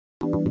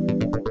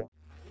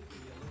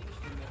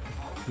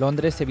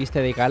Londres se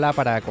viste de gala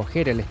para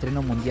acoger el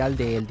estreno mundial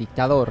de El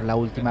Dictador, la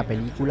última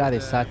película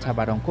de Sacha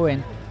Baron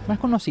Cohen, más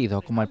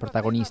conocido como el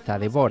protagonista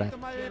de Borat.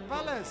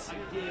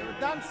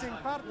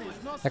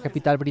 La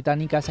capital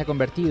británica se ha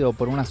convertido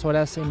por unas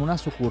horas en una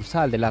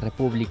sucursal de la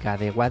República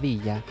de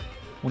Guadilla,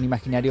 un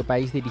imaginario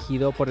país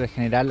dirigido por el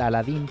general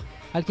Aladeen,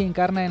 al que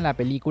encarna en la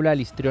película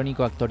el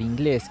histriónico actor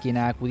inglés, quien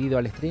ha acudido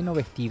al estreno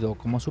vestido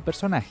como su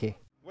personaje.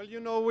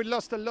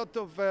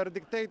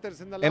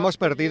 Hemos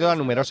perdido a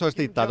numerosos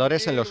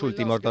dictadores en los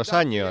últimos 2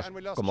 años,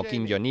 como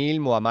Kim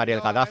Jong-il, Muammar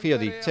el-Gaddafi o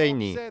Dick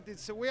Cheney.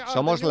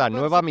 Somos la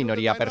nueva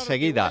minoría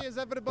perseguida.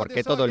 ¿Por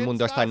qué todo el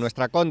mundo está en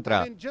nuestra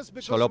contra?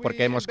 ¿Solo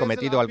porque hemos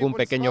cometido algún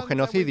pequeño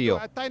genocidio?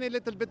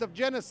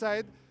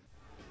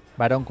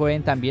 Baron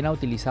Cohen también ha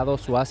utilizado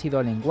su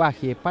ácido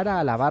lenguaje para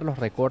alabar los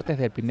recortes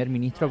del primer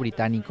ministro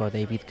británico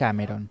David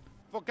Cameron.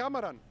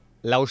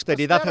 La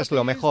austeridad es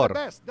lo mejor.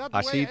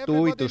 Así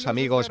tú y tus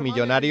amigos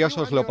millonarios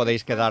os lo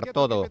podéis quedar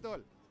todo.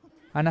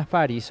 Ana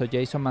Faris o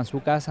Jason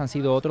Mantzoukas han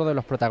sido otro de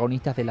los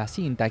protagonistas de la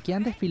cinta, que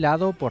han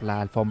desfilado por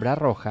la alfombra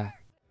roja.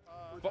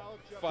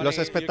 Los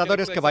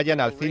espectadores que vayan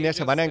al cine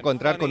se van a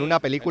encontrar con una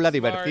película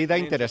divertida,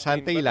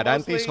 interesante,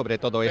 hilarante y sobre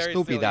todo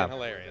estúpida.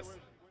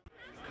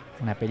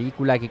 Una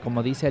película que,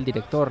 como dice el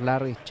director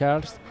Larry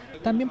Charles,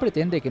 también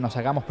pretende que nos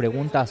hagamos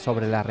preguntas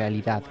sobre la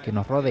realidad que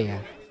nos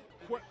rodea.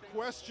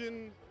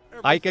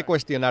 Hay que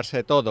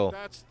cuestionarse todo.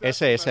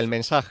 Ese es el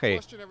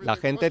mensaje. La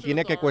gente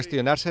tiene que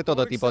cuestionarse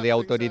todo tipo de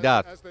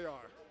autoridad.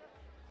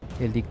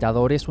 El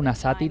Dictador es una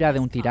sátira de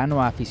un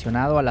tirano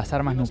aficionado a las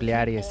armas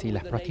nucleares y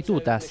las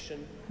prostitutas.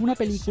 Una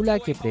película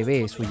que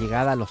prevé su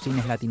llegada a los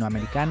cines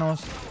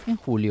latinoamericanos en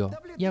julio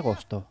y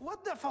agosto.